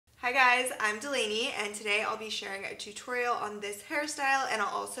Hi guys, I'm Delaney and today I'll be sharing a tutorial on this hairstyle and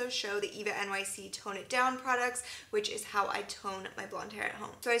I'll also show the Eva NYC Tone It Down products, which is how I tone my blonde hair at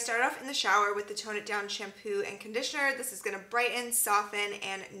home. So I start off in the shower with the Tone It Down shampoo and conditioner. This is going to brighten, soften,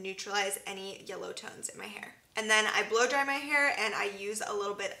 and neutralize any yellow tones in my hair. And then I blow dry my hair and I use a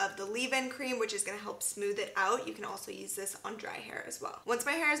little bit of the leave-in cream, which is going to help smooth it out. You can also use this on dry hair as well. Once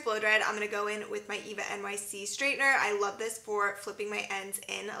my hair is blow dried, I'm going to go in with my Eva NYC straightener. I love this for flipping my ends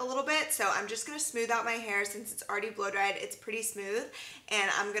in a little bit. So I'm just going to smooth out my hair since it's already blow dried. It's pretty smooth. And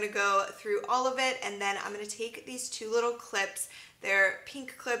I'm going to go through all of it. And then I'm going to take these two little clips. They're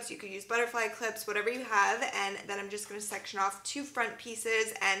pink clips, you could use butterfly clips, whatever you have, and then I'm just going to section off two front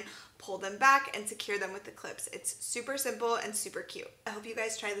pieces and pull them back and secure them with the clips. It's super simple and super cute. I hope you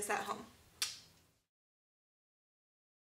guys try this at home.